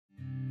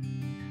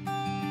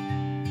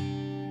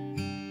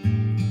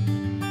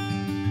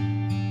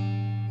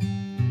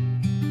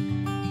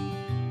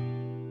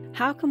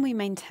How can we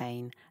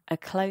maintain a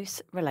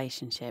close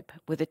relationship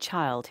with a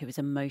child who is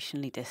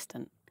emotionally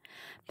distant?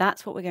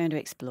 That's what we're going to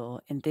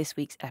explore in this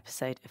week's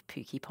episode of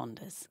Pookie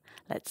Ponders.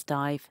 Let's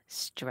dive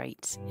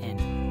straight in.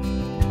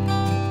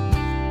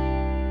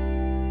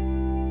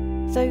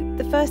 So,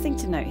 the first thing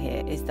to note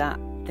here is that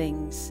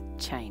things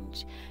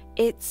change.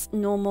 It's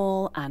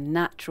normal and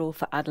natural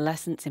for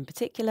adolescents in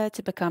particular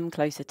to become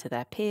closer to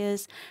their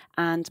peers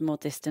and more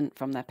distant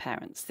from their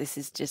parents. This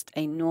is just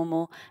a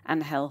normal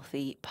and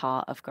healthy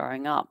part of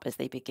growing up as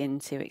they begin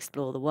to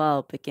explore the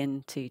world,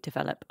 begin to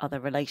develop other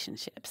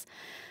relationships.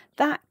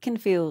 That can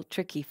feel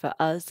tricky for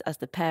us as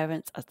the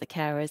parents, as the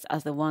carers,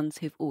 as the ones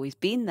who've always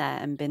been there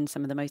and been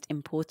some of the most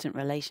important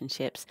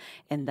relationships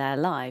in their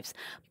lives.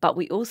 But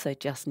we also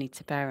just need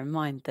to bear in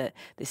mind that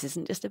this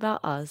isn't just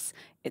about us,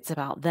 it's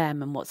about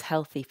them and what's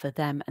healthy for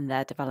them and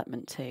their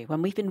development too.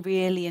 When we've been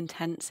really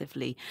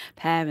intensively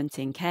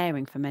parenting,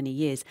 caring for many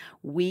years,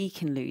 we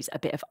can lose a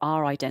bit of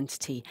our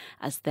identity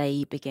as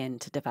they begin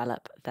to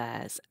develop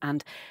theirs.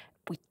 And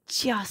we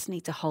just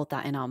need to hold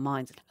that in our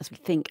minds as we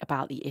think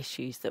about the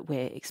issues that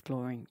we're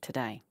exploring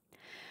today.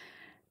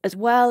 As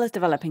well as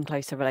developing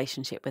closer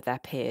relationship with their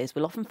peers,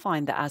 we'll often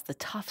find that as the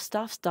tough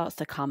stuff starts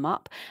to come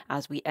up,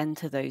 as we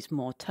enter those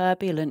more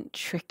turbulent,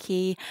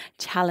 tricky,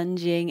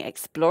 challenging,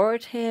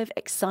 explorative,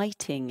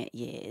 exciting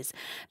years,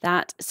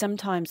 that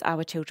sometimes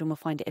our children will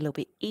find it a little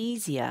bit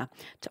easier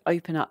to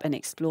open up and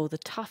explore the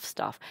tough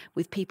stuff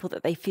with people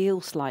that they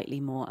feel slightly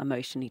more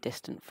emotionally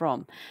distant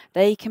from.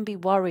 They can be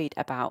worried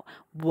about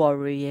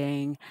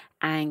worrying,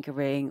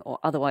 angering, or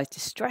otherwise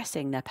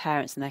distressing their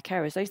parents and their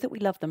carers. Those that we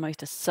love the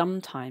most are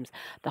sometimes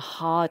the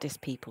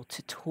hardest people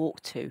to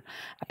talk to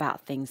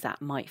about things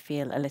that might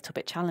feel a little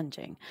bit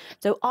challenging.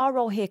 So our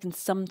role here can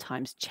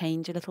sometimes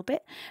change a little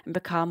bit and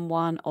become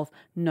one of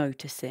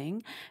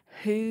noticing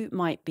who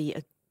might be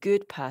a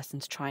good person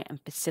to try and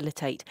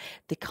facilitate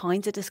the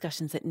kinds of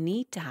discussions that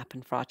need to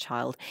happen for our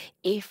child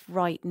if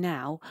right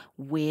now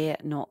we're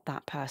not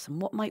that person.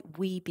 What might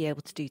we be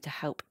able to do to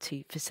help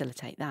to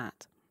facilitate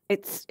that?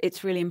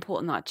 It's really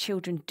important that our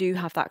children do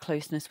have that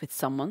closeness with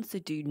someone, so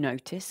do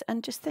notice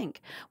and just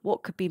think,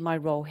 what could be my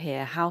role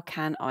here? How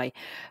can I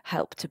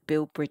help to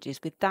build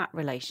bridges with that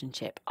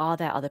relationship? Are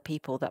there other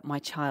people that my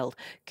child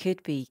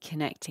could be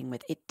connecting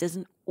with? It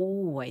doesn't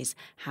always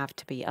have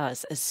to be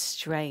us, as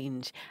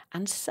strange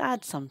and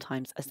sad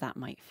sometimes as that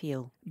might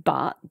feel.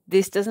 But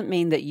this doesn't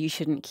mean that you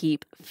shouldn't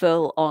keep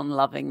full on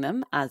loving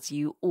them as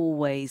you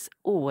always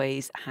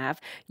have.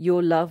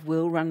 Your love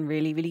will run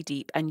really, really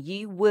deep and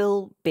you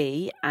will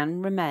be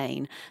and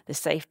remain the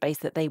safe base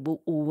that they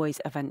will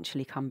always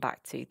eventually come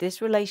back to.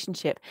 This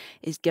relationship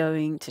is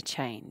going to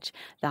change.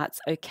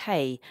 That's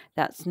okay.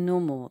 That's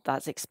normal.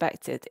 That's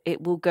expected.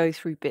 It will go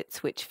through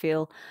bits which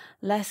feel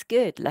less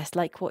good, less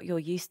like what you're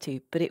used to,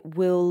 but it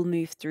will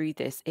move through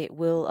this. It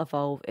will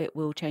evolve. It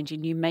will change.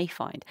 And you may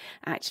find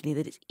actually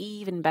that it's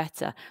even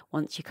better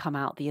once you come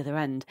out the other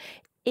end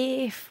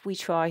if we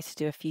try to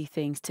do a few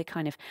things to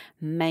kind of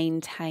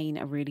maintain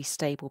a really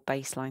stable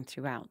baseline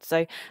throughout.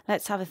 So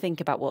let's have a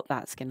think about what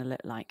that's going to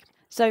look like.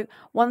 So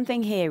one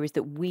thing here is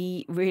that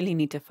we really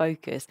need to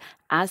focus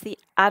as the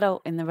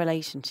adult in the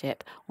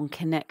relationship on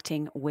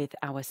connecting with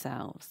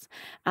ourselves.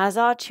 As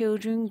our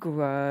children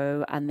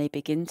grow and they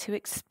begin to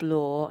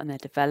explore and they're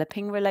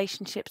developing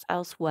relationships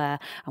elsewhere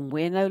and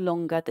we're no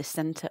longer the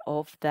center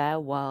of their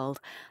world,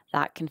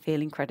 that can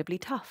feel incredibly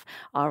tough.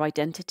 Our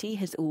identity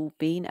has all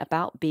been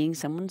about being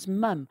someone's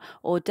mum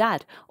or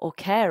dad or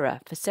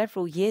carer. For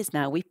several years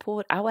now, we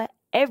poured our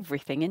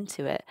everything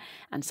into it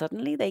and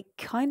suddenly they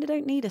kind of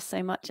don't need us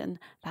so much, and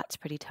that's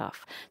pretty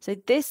tough. So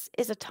this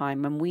is a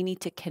time when we need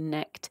to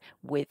connect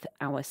with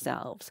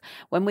ourselves.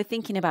 When we're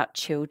thinking about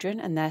children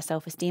and their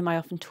self-esteem, I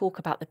often talk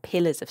about the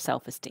pillars of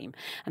self-esteem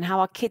and how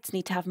our kids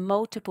need to have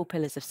multiple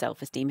pillars of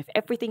self-esteem. If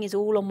everything is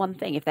all on one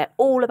thing, if they're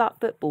all about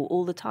football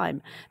all the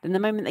time, then the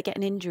moment they get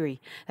an injury,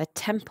 their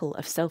temple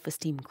of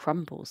self-esteem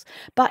crumbles.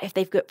 But if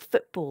they've got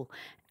football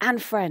and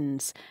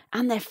friends,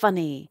 and they're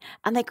funny,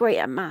 and they're great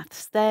at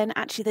maths, then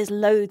actually there's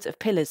loads of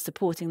pillars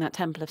supporting that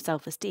temple of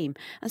self-esteem.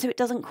 And so it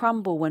doesn't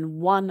crumble when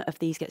one of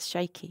these gets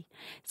shaky.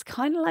 It's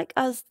kind of like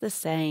us the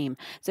same.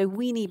 So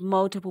we need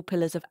multiple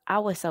pillars of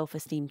our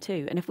self-esteem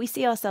too. And if we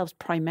see ourselves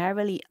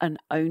primarily and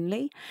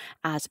only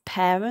as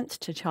parent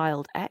to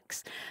child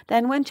X,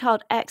 then when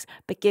child X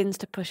begins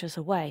to push us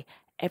away,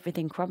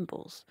 everything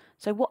crumbles.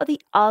 So what are the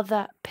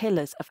other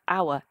pillars of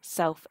our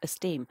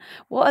self-esteem?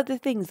 What are the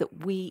things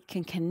that we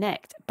can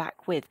connect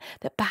back with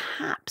that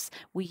perhaps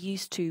we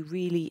used to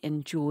really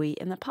enjoy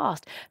in the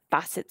past?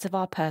 Facets of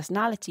our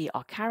personality,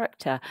 our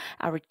character,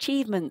 our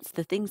achievements,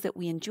 the things that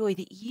we enjoy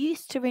that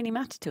used to really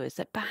matter to us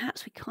that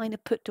perhaps we kind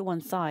of put to one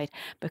side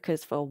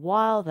because for a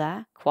while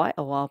there, quite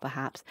a while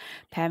perhaps,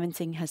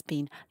 parenting has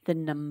been the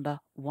number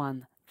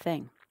one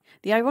thing.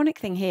 The ironic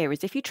thing here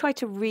is if you try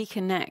to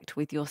reconnect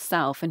with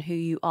yourself and who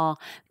you are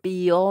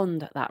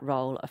beyond that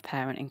role of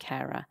parent and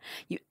carer,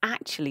 you're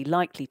actually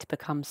likely to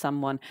become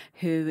someone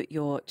who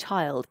your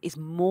child is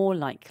more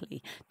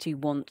likely to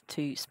want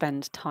to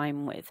spend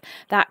time with.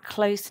 That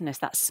closeness,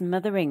 that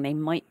smothering they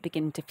might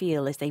begin to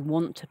feel as they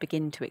want to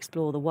begin to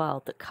explore the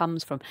world that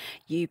comes from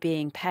you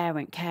being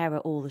parent, carer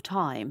all the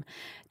time,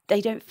 they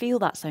don't feel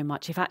that so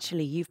much if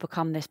actually you've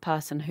become this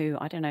person who,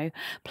 I don't know,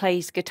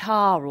 plays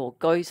guitar or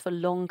goes for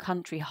long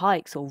country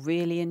hikes or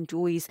really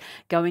enjoys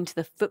going to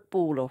the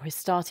football or has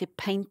started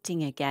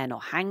painting again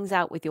or hangs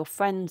out with your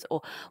friends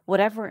or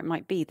whatever it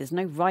might be. There's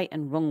no right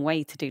and wrong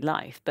way to do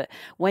life. But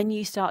when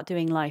you start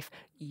doing life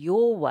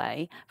your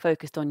way,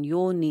 focused on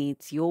your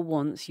needs, your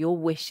wants, your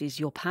wishes,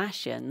 your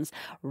passions,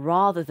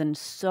 rather than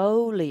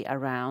solely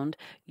around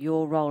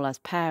your role as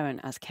parent,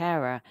 as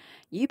carer,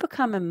 you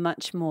become a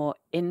much more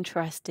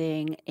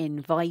interesting,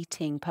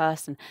 inviting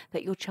person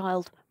that your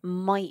child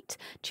might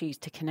choose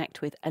to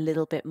connect with a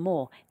little bit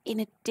more in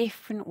a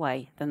different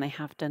way than they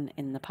have done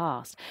in the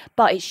past.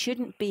 But it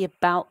shouldn't be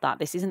about that.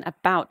 This isn't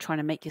about trying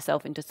to make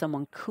yourself into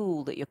someone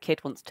cool that your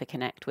kid wants to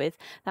connect with.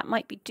 That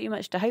might be too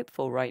much to hope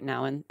for right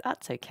now, and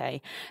that's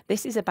okay.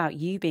 This is about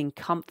you being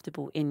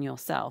comfortable in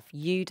yourself,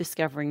 you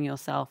discovering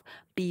yourself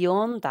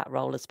beyond that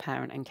role as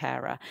parent and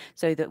carer,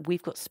 so that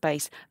we've got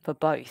space for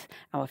both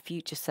our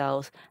future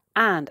selves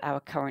and our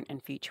current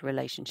and future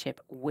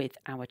relationship with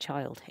our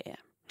child here.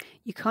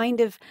 You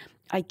kind of,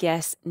 I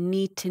guess,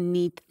 need to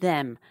need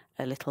them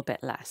a little bit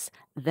less.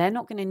 They're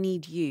not going to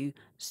need you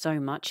so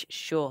much.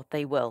 Sure,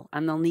 they will,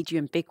 and they'll need you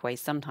in big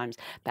ways sometimes.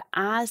 But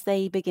as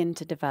they begin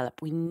to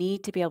develop, we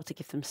need to be able to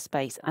give them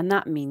space. And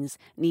that means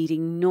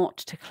needing not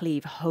to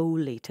cleave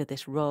wholly to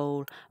this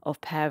role of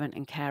parent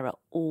and carer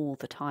all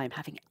the time,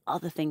 having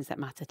other things that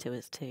matter to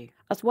us too,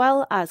 as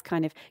well as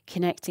kind of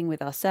connecting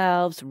with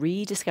ourselves,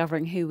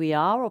 rediscovering who we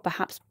are, or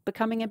perhaps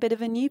becoming a bit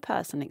of a new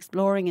person,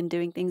 exploring and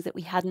doing things that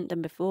we hadn't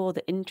done before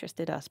that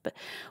interested us. But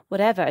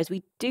whatever, as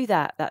we do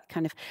that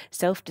kind of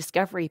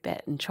self-discovery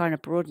bit and trying to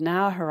broaden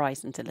our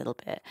horizons a little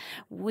bit,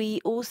 we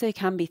also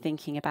can be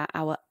thinking about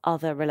our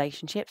other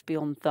relationships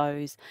beyond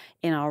those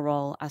in our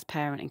role as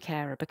parent and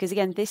carer. Because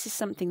again, this is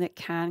something that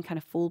can kind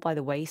of fall by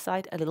the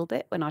wayside a little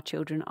bit when our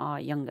children are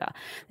younger.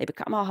 They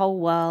become our whole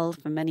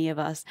world for many of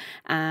us,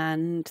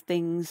 and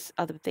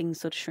other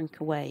things sort of shrink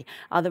away.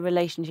 Other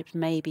relationships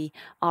maybe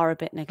are a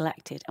bit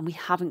neglected, and we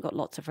haven't got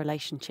lots of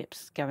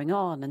relationships going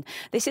on. And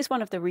this is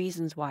one of the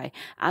reasons why,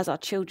 as our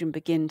children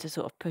begin to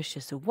sort of push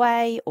us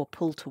away or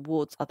pull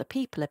towards other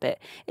people a bit,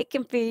 it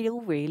can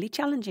feel really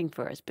challenging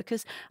for us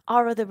because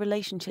our other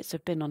relationships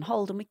have been on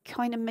hold and we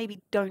kind of maybe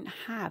don't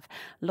have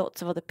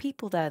lots of other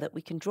people there that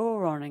we can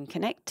draw on and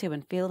connect to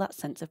and feel that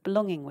sense of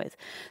belonging with.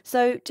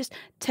 So just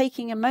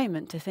taking a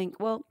moment to think,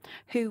 well,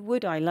 who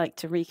would I like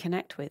to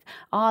reconnect with?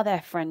 Are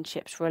there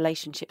friendships,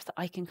 relationships that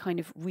I can kind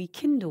of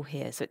rekindle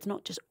here? So it's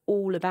not just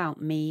all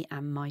about me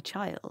and my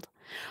child.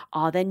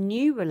 Are there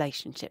new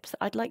relationships that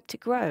I'd like to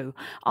grow?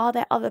 Are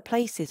there other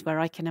places where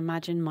I can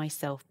imagine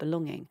myself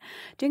belonging?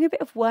 Doing a bit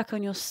of work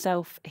on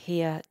yourself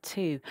here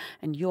too,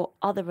 and your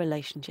other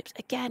relationships,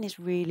 again, is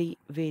really,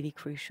 really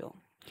crucial.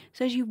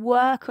 So as you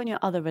work on your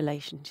other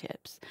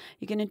relationships,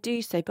 you're going to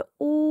do so, but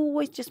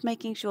always just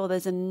making sure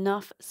there's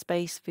enough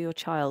space for your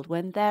child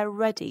when they're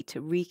ready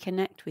to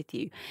reconnect with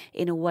you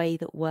in a way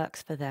that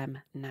works for them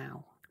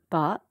now.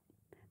 But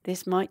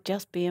this might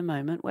just be a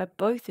moment where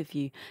both of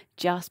you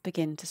just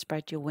begin to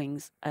spread your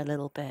wings a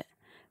little bit.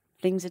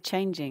 Things are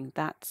changing.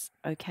 That's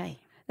okay.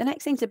 The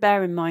next thing to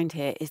bear in mind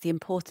here is the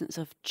importance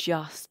of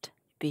just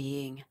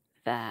being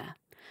there.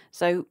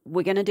 So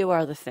we're going to do our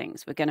other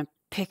things. We're going to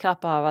pick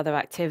up our other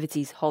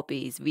activities,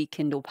 hobbies,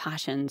 rekindle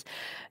passions,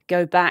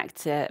 go back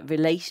to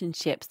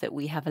relationships that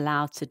we have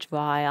allowed to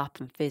dry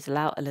up and fizzle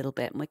out a little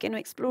bit. And we're going to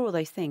explore all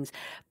those things.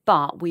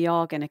 But we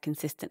are going to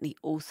consistently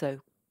also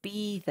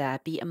be there,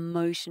 be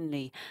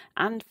emotionally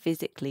and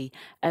physically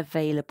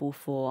available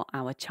for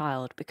our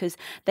child, because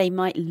they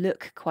might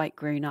look quite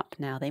grown up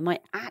now. They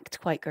might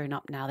act quite grown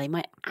up now. They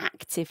might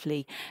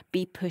actively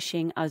be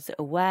pushing us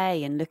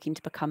away and looking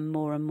to become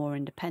more and more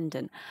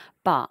independent.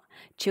 But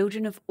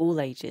children of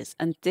all ages,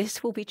 and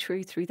this will be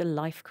true through the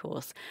life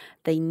course,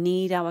 they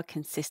need our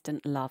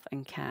consistent love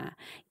and care.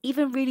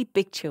 Even really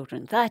big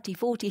children, 30,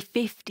 40,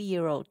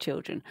 50-year-old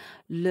children,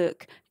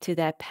 look to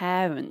their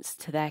parents,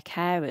 to their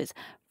carers,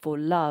 for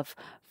love,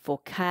 for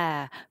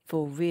care,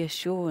 for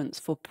reassurance,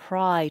 for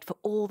pride, for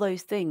all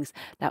those things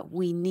that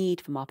we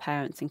need from our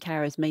parents and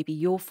carers. Maybe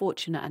you're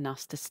fortunate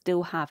enough to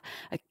still have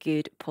a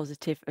good,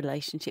 positive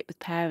relationship with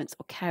parents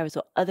or carers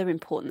or other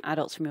important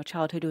adults from your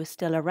childhood who are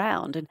still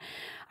around. And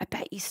I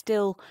bet you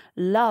still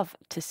love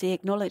to see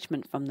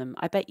acknowledgement from them.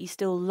 I bet you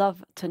still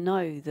love to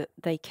know that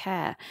they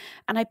care.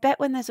 And I bet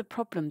when there's a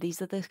problem,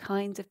 these are the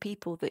kinds of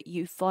people that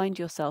you find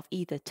yourself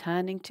either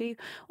turning to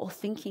or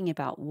thinking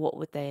about what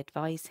would they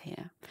advise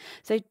here.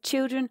 So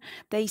children children,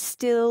 they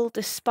still,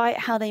 despite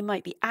how they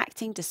might be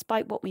acting,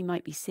 despite what we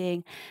might be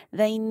seeing,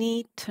 they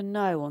need to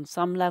know on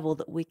some level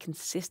that we're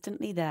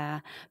consistently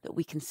there, that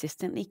we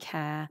consistently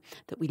care,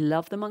 that we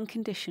love them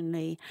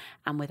unconditionally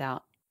and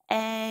without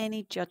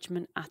any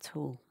judgment at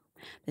all.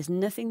 There's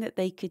nothing that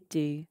they could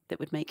do that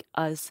would make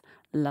us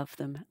love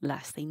them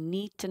less. They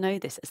need to know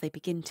this as they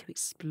begin to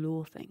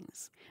explore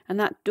things. And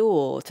that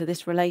door to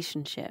this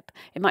relationship,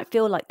 it might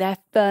feel like they're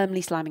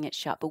firmly slamming it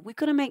shut, but we've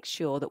got to make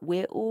sure that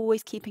we're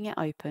always keeping it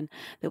open,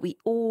 that we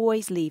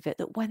always leave it,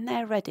 that when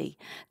they're ready,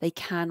 they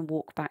can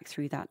walk back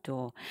through that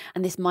door.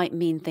 And this might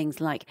mean things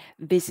like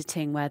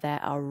visiting where there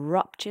are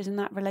ruptures in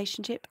that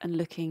relationship and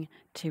looking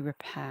to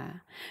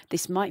repair.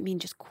 This might mean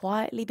just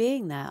quietly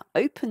being there,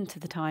 open to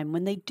the time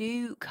when they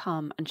do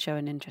come and show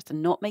an interest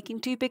and not making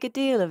too big a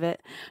deal of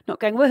it, not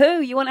going,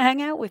 woohoo, you want to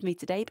hang out with me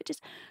today, but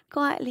just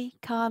quietly,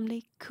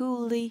 calmly,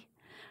 coolly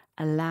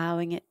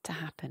allowing it to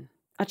happen.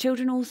 Our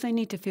children also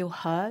need to feel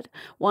heard.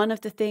 One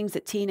of the things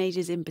that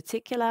teenagers in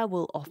particular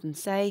will often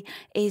say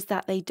is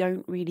that they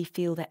don't really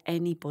feel that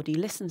anybody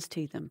listens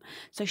to them.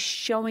 So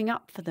showing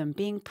up for them,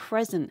 being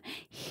present,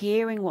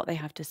 hearing what they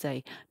have to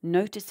say,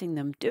 noticing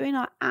them, doing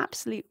our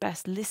absolute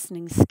best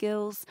listening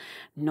skills,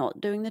 not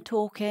doing the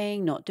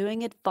talking, not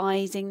doing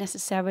advising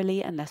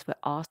necessarily unless we're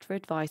asked for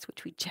advice,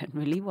 which we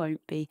generally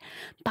won't be,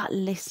 but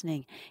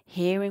listening,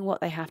 hearing what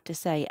they have to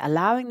say,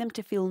 allowing them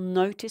to feel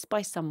noticed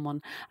by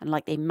someone and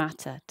like they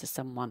matter to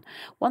someone.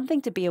 One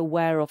thing to be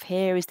aware of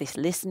here is this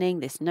listening,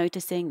 this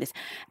noticing, this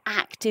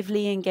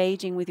actively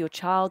engaging with your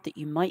child that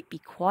you might be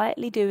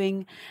quietly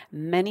doing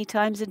many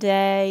times a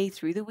day,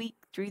 through the week,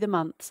 through the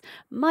months,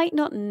 might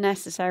not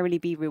necessarily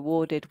be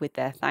rewarded with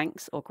their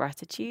thanks or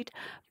gratitude,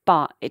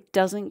 but it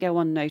doesn't go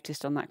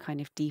unnoticed on that kind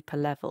of deeper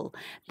level.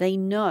 They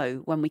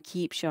know when we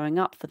keep showing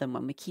up for them,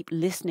 when we keep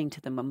listening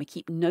to them, when we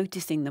keep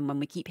noticing them, when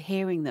we keep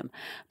hearing them,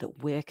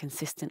 that we're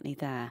consistently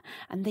there,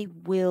 and they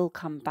will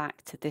come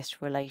back to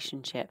this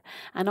relationship.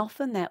 And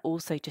often they're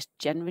also just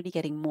generally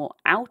getting more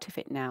out of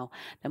it now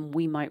than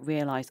we might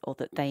realize or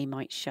that they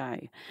might show.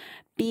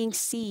 Being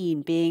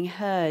seen, being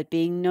heard,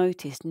 being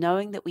noticed,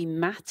 knowing that we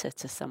matter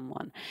to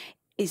someone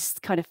is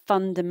kind of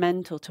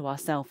fundamental to our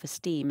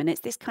self-esteem. And it's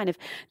this kind of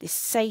this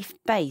safe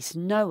base,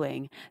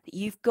 knowing that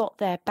you've got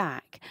their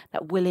back,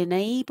 that will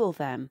enable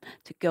them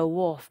to go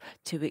off,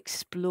 to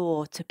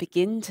explore, to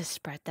begin to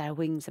spread their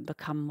wings and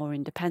become more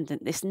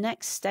independent. This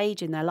next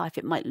stage in their life,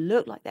 it might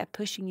look like they're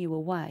pushing you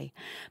away,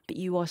 but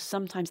you are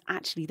sometimes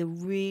actually the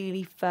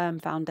really firm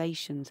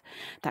foundations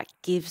that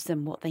gives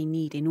them what they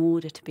need in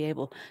order to be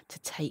able to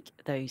take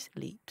those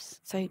leaps.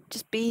 So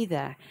just be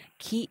there.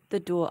 Keep the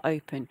door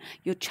open.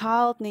 Your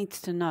child needs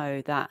to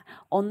know that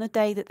on the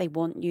day that they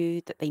want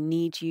you, that they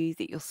need you,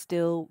 that you're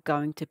still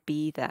going to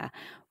be there,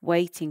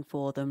 waiting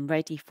for them,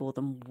 ready for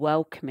them,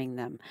 welcoming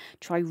them.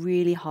 Try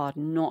really hard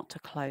not to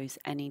close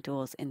any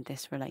doors in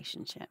this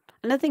relationship.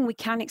 Another thing we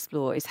can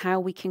explore is how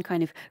we can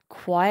kind of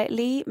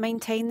quietly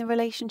maintain the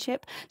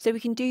relationship. So we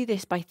can do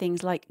this by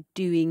things like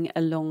doing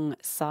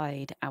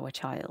alongside our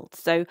child.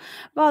 So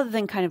rather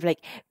than kind of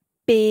like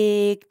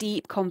big,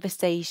 deep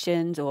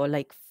conversations or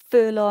like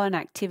full-on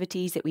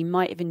activities that we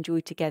might have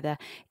enjoyed together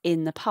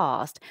in the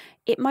past,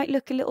 it might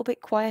look a little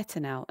bit quieter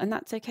now, and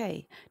that's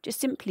okay. Just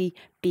simply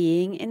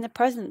being in the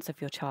presence of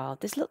your child.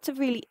 There's lots of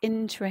really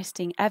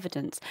interesting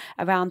evidence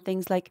around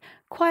things like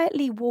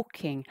quietly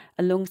walking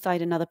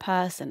alongside another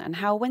person, and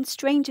how when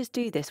strangers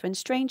do this, when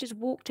strangers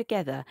walk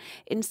together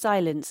in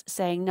silence,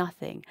 saying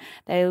nothing,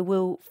 they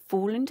will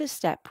fall into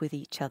step with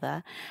each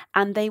other,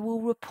 and they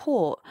will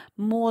report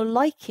more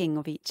liking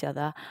of each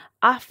other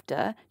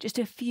after just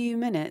a few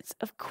minutes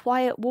of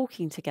quiet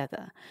walking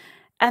together.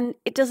 And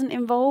it doesn't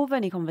involve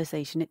any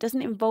conversation. It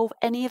doesn't involve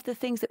any of the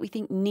things that we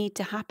think need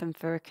to happen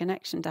for a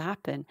connection to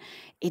happen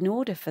in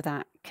order for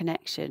that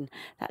connection,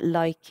 that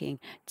liking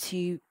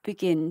to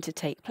begin to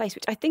take place,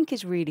 which I think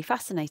is really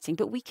fascinating.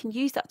 But we can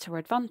use that to our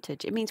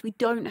advantage. It means we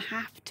don't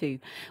have to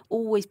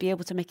always be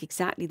able to make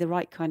exactly the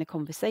right kind of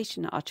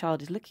conversation that our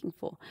child is looking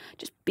for.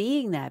 Just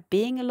being there,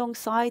 being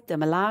alongside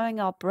them, allowing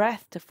our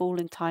breath to fall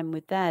in time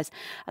with theirs,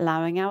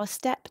 allowing our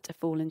step to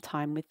fall in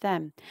time with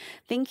them.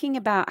 Thinking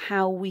about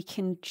how we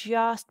can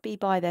just be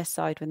by their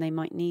side when they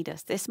might need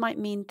us. This might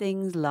mean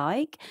things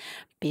like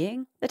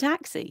being the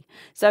taxi.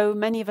 So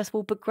many of us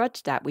will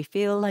begrudge that. We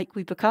feel like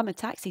we become a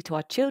taxi to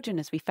our children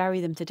as we ferry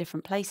them to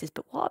different places.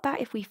 But what about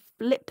if we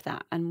flip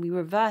that and we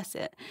reverse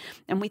it?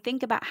 And we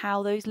think about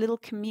how those little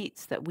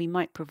commutes that we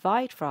might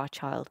provide for our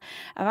child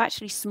are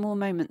actually small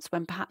moments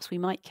when perhaps we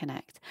might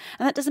connect.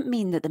 And that doesn't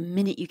mean that the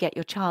minute you get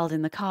your child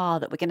in the car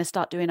that we're going to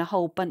start doing a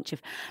whole bunch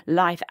of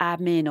life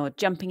admin or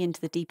jumping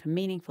into the deeper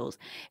meaningfuls.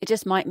 It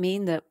just might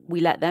mean that we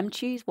let them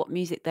choose what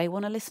music they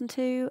want to listen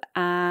to,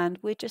 and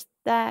we're just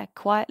there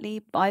quietly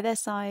by their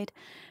side,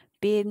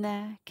 being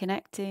there,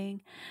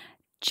 connecting,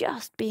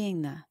 just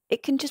being there.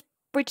 It can just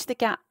bridge the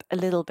gap a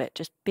little bit,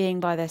 just being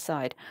by their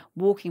side,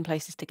 walking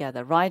places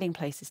together, riding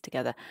places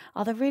together,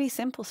 are the really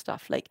simple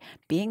stuff, like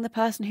being the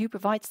person who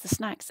provides the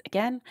snacks.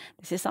 Again,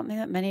 this is something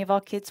that many of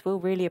our kids will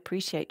really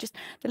appreciate. Just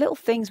the little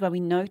things where we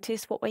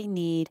notice what we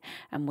need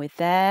and we're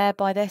there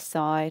by their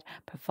side,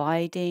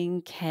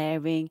 providing,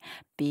 caring,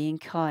 being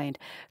kind,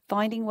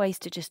 finding ways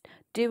to just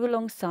do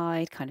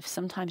alongside, kind of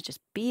sometimes just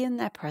be in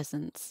their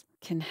presence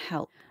can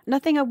help.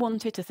 Another thing I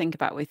wanted to think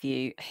about with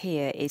you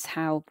here is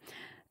how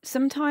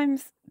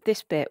sometimes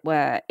this bit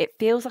where it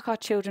feels like our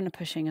children are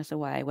pushing us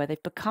away, where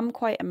they've become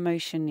quite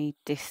emotionally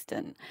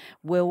distant,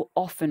 will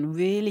often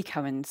really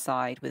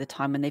coincide with a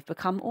time when they've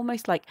become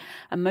almost like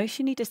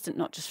emotionally distant,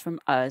 not just from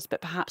us, but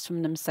perhaps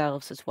from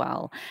themselves as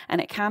well. And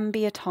it can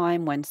be a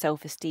time when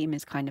self-esteem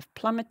is kind of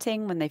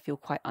plummeting, when they feel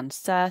quite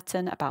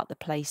uncertain about the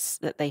place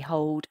that they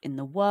hold in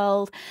the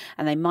world,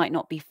 and they might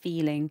not be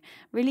feeling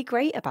really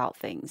great about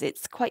things.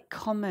 It's quite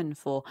common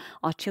for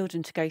our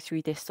children to go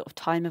through this sort of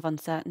time of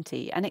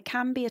uncertainty, and it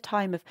can be a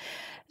time of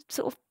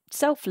sort of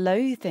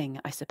self-loathing,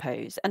 I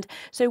suppose. And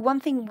so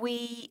one thing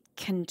we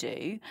can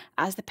do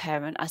as the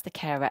parent, as the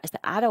carer, as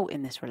the adult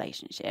in this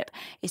relationship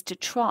is to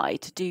try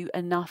to do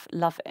enough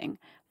loving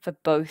for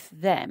both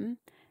them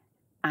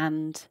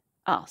and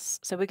us.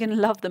 So we're going to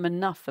love them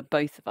enough for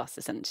both of us,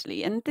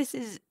 essentially. And this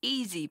is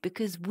easy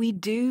because we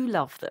do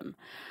love them.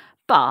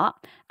 But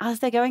as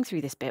they're going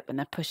through this bit when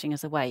they're pushing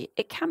us away,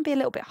 it can be a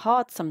little bit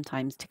hard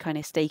sometimes to kind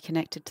of stay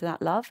connected to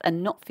that love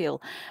and not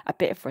feel a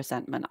bit of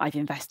resentment. I've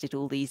invested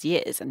all these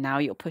years and now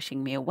you're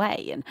pushing me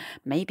away. And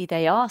maybe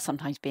they are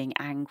sometimes being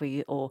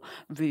angry or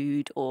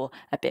rude or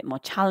a bit more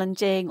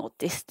challenging or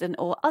distant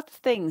or other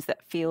things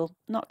that feel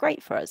not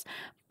great for us.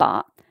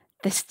 But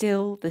they're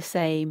still the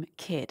same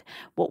kid.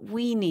 What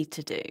we need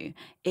to do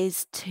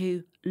is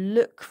to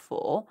look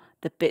for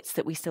the bits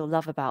that we still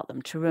love about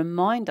them, to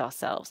remind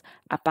ourselves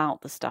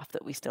about the stuff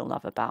that we still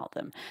love about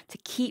them, to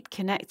keep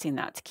connecting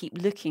that, to keep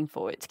looking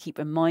for it, to keep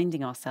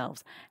reminding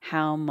ourselves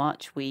how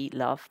much we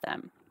love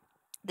them.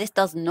 This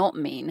does not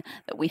mean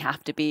that we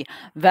have to be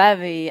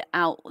very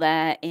out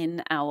there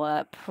in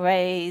our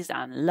praise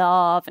and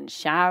love and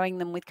showering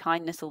them with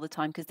kindness all the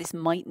time, because this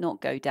might not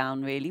go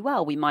down really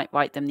well. We might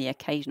write them the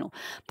occasional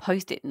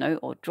post-it note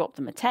or drop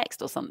them a text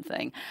or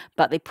something,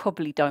 but they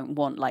probably don't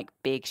want like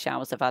big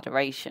showers of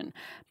adoration.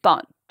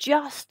 But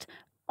just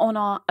on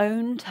our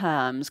own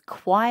terms,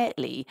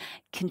 quietly,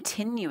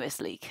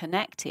 continuously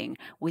connecting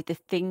with the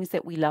things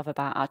that we love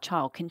about our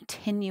child,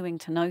 continuing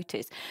to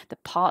notice the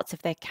parts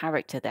of their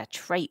character, their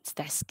traits,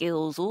 their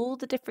skills, all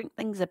the different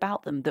things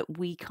about them that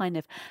we kind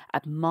of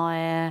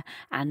admire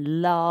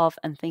and love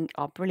and think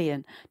are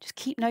brilliant. Just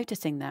keep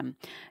noticing them.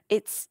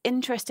 It's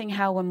interesting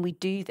how when we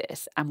do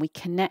this and we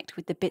connect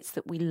with the bits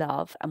that we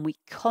love and we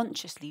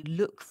consciously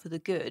look for the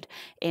good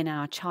in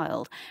our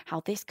child,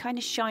 how this kind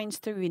of shines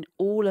through in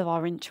all of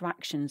our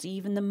interactions,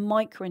 even the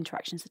micro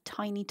interactions, the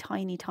tiny,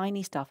 tiny,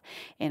 tiny stuff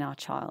in our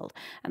child.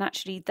 And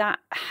actually that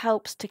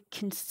helps to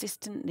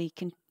consistently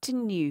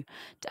continue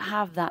to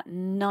have that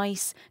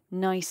nice,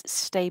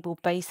 stable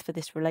base for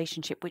this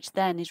relationship, which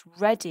then is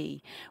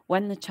ready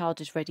when the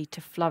child is ready to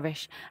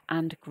flourish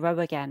and grow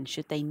again,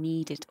 should they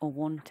need it or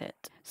want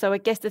it. So I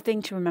guess the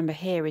thing to remember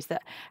here is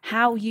that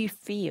how you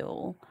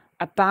feel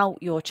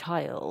about your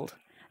child,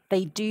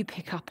 they do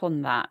pick up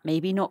on that,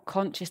 maybe not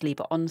consciously,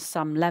 but on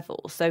some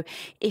level. So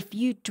if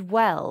you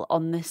dwell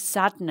on the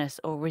sadness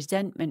or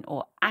resentment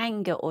or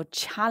anger or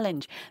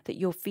challenge that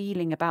you're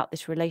feeling about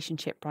this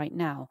relationship right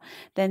now,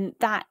 then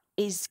that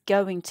is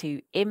going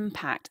to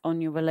impact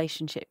on your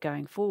relationship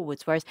going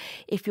forwards. Whereas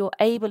if you're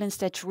able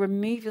instead to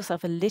remove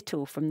yourself a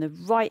little from the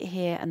right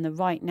here and the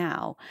right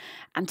now,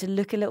 and to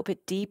look a little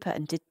bit deeper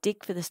and to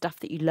dig for the stuff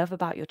that you love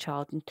about your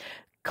child and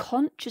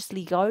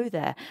consciously go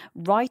there,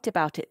 write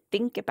about it,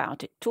 think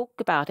about it, talk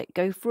about it,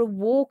 go for a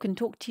walk and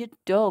talk to your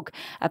dog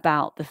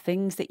about the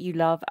things that you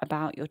love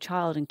about your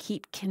child and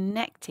keep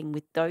connecting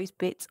with those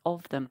bits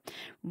of them,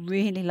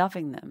 really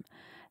loving them,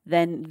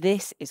 then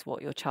this is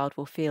what your child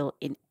will feel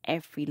in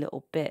every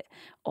little bit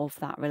of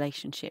that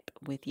relationship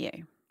with you.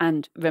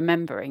 And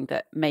remembering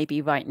that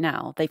maybe right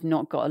now they've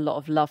not got a lot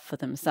of love for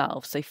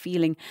themselves. So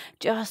feeling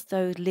just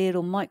those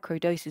little micro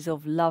doses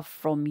of love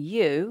from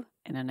you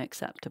in an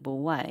acceptable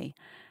way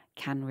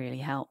can really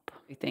help.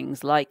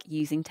 Things like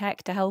using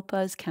tech to help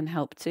us can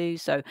help too.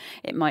 So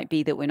it might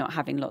be that we're not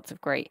having lots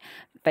of great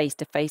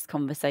face-to-face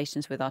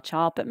conversations with our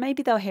child, but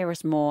maybe they'll hear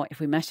us more if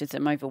we message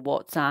them over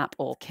WhatsApp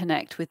or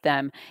connect with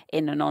them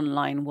in an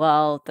online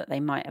world that they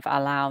might have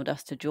allowed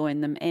us to join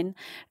them in.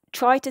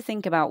 Try to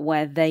think about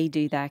where they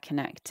do their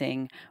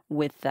connecting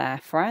with their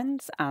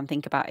friends and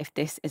think about if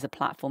this is a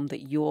platform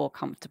that you're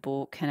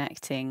comfortable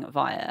connecting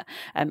via.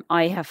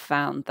 I have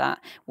found that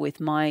with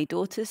my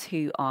daughters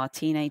who are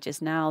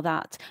teenagers now,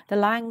 that the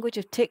language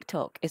of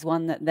TikTok is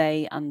one that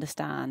they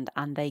understand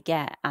and they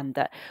get, and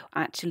that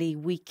actually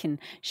we can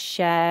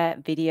share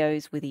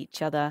videos with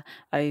each other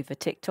over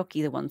TikTok,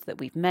 either ones that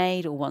we've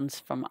made or ones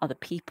from other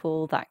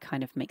people that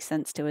kind of make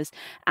sense to us.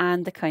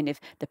 And the kind of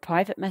the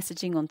private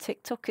messaging on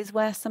TikTok is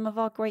where some some of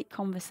our great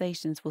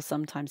conversations will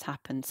sometimes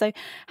happen. So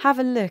have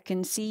a look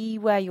and see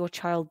where your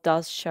child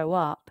does show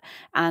up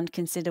and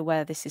consider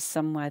where this is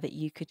somewhere that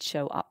you could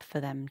show up for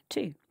them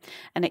too.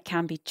 And it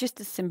can be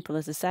just as simple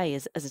as I say,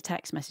 as a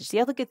text message. The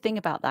other good thing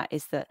about that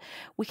is that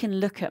we can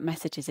look at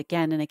messages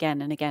again and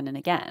again and again and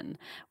again,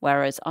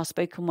 whereas our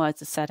spoken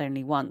words are said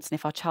only once. And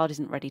if our child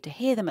isn't ready to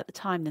hear them at the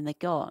time, then they're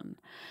gone.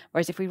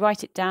 Whereas if we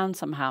write it down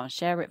somehow and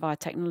share it via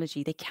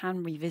technology, they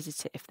can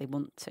revisit it if they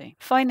want to.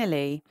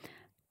 Finally,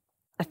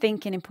 I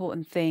think an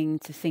important thing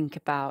to think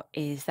about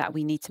is that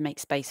we need to make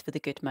space for the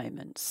good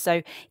moments.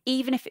 So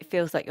even if it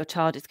feels like your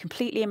child is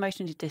completely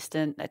emotionally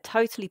distant, they're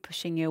totally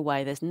pushing you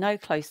away, there's no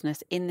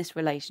closeness in this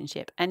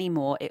relationship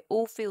anymore, it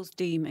all feels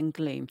doom and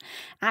gloom.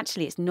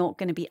 Actually, it's not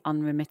going to be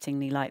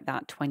unremittingly like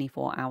that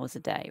 24 hours a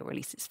day, or at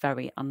least it's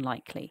very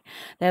unlikely.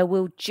 There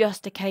will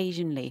just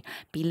occasionally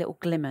be little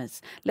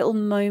glimmers, little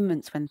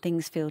moments when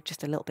things feel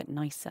just a little bit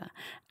nicer.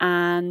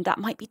 And that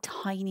might be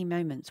tiny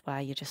moments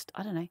where you're just,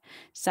 I don't know,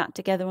 sat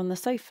together on the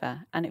sofa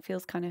and it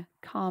feels kind of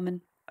calm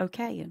and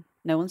okay, and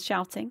no one's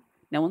shouting,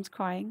 no one's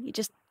crying, you're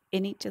just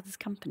in each other's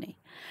company.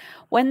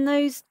 When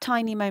those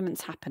tiny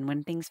moments happen,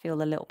 when things feel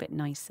a little bit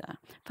nicer,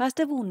 first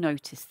of all,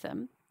 notice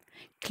them,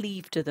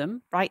 cleave to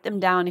them, write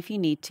them down if you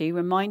need to,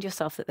 remind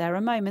yourself that there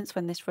are moments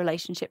when this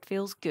relationship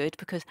feels good,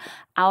 because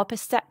our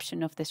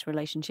perception of this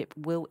relationship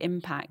will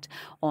impact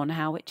on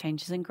how it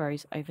changes and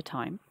grows over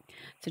time.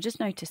 So just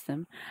notice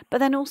them, but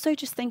then also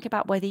just think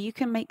about whether you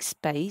can make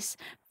space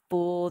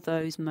for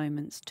those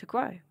moments to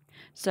grow.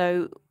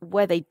 So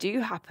where they do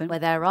happen, where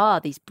there are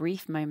these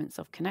brief moments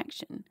of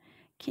connection,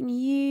 can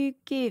you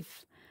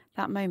give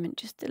that moment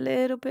just a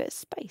little bit of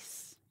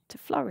space to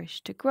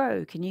flourish, to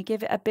grow? Can you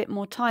give it a bit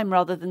more time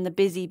rather than the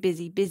busy,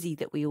 busy, busy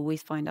that we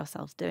always find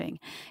ourselves doing?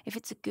 If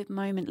it's a good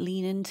moment,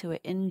 lean into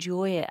it,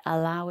 enjoy it,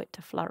 allow it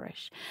to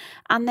flourish.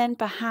 And then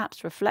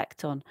perhaps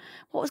reflect on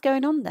what was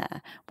going on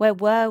there. Where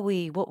were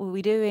we? What were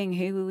we doing?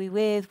 Who were we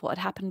with? What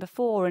had happened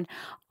before? And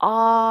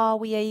are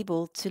we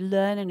able to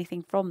learn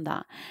anything from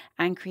that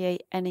and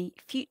create any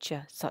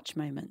future such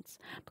moments?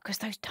 Because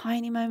those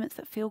tiny moments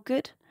that feel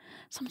good,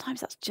 sometimes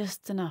that's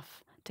just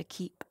enough to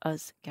keep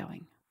us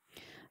going.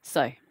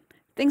 So,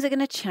 things are going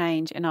to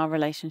change in our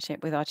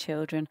relationship with our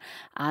children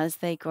as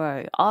they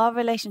grow. Our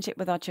relationship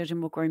with our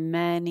children will grow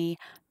many,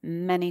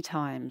 many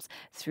times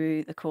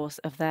through the course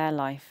of their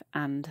life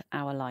and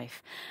our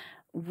life.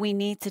 We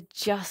need to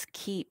just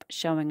keep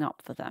showing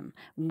up for them.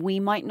 We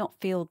might not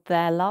feel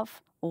their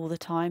love all the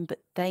time, but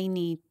they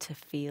need to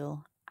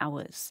feel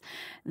ours.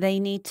 They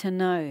need to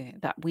know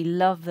that we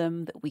love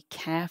them, that we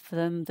care for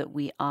them, that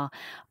we are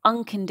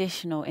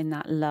unconditional in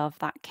that love,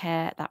 that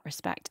care, that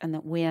respect, and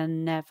that we are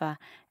never,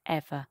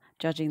 ever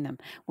judging them.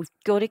 We've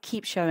got to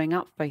keep showing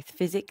up both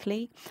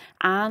physically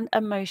and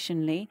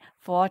emotionally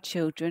for our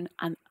children,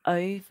 and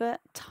over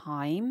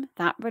time,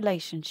 that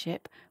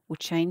relationship will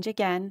change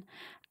again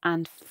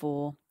and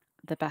for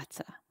the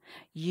better.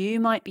 You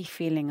might be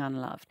feeling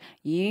unloved.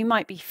 You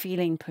might be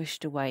feeling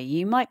pushed away.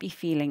 You might be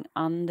feeling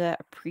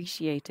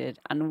underappreciated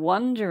and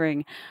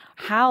wondering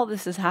how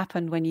this has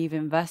happened when you've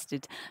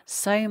invested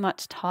so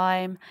much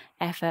time,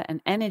 effort,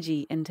 and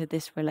energy into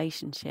this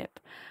relationship.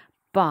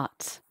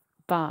 But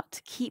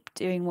keep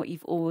doing what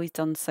you've always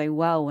done so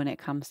well when it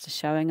comes to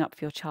showing up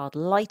for your child.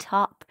 Light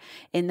up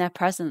in their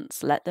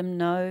presence. Let them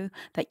know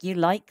that you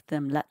like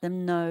them. Let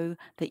them know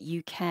that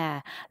you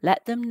care.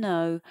 Let them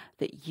know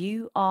that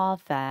you are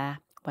there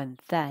when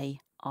they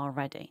are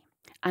ready.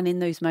 And in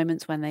those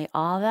moments when they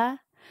are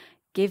there,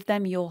 give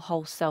them your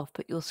whole self.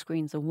 Put your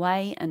screens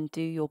away and do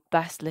your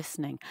best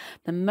listening.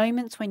 The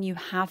moments when you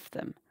have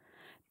them,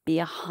 be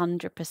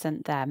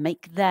 100% there.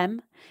 Make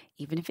them,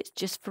 even if it's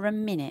just for a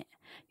minute,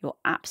 your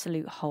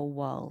absolute whole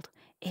world.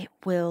 It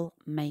will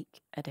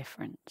make a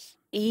difference.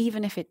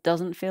 Even if it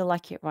doesn't feel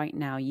like it right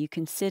now, you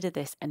consider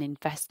this an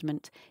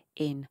investment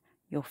in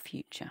your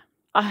future.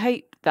 I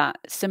hope that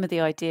some of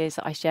the ideas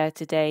that I shared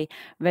today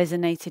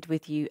resonated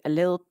with you a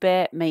little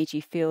bit, made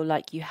you feel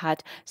like you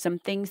had some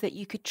things that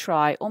you could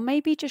try, or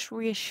maybe just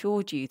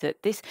reassured you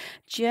that this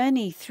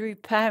journey through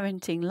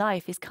parenting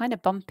life is kind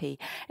of bumpy.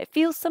 It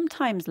feels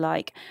sometimes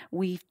like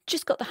we've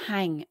just got the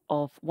hang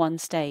of one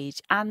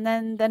stage and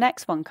then the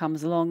next one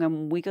comes along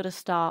and we got to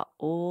start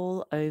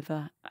all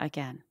over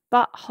again.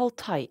 But hold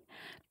tight.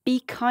 Be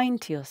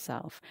kind to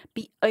yourself.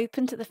 Be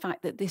open to the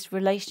fact that this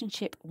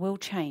relationship will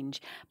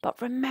change.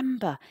 But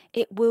remember,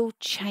 it will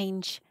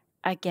change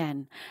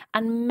again.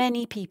 And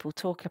many people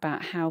talk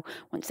about how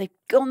once they've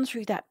gone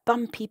through that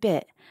bumpy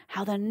bit,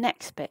 how the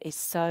next bit is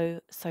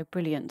so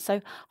brilliant. So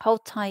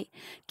hold tight.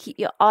 Keep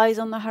your eyes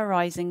on the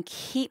horizon.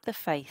 Keep the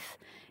faith.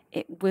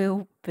 It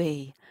will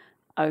be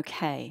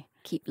okay.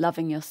 Keep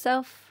loving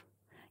yourself.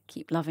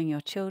 Keep loving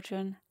your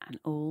children, and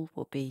all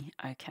will be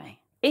okay.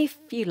 If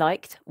you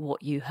liked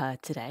what you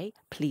heard today,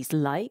 please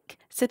like,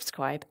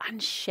 subscribe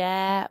and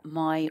share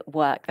my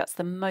work. That's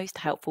the most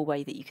helpful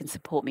way that you can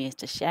support me, is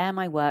to share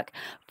my work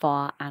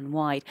far and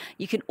wide.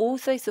 You can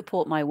also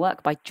support my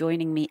work by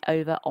joining me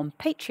over on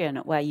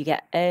Patreon, where you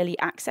get early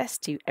access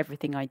to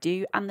everything I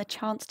do and the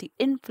chance to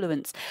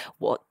influence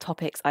what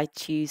topics I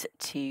choose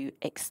to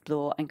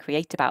explore and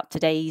create about.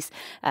 Today's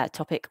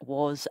topic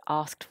was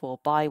asked for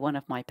by one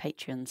of my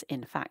patrons.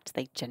 In fact,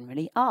 they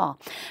generally are.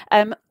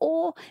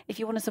 Or if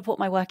you want to support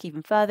my work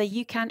even further,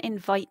 you can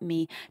invite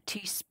me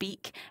to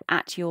speak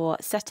at your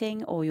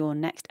setting or your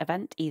next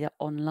event, either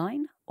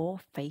online or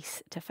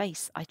face to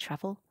face. I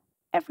travel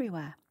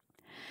everywhere.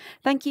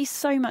 Thank you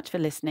so much for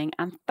listening,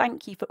 and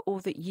thank you for all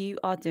that you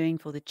are doing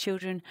for the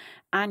children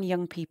and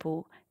young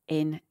people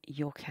in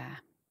your care.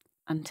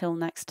 Until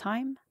next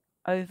time,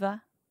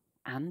 over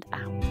and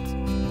out.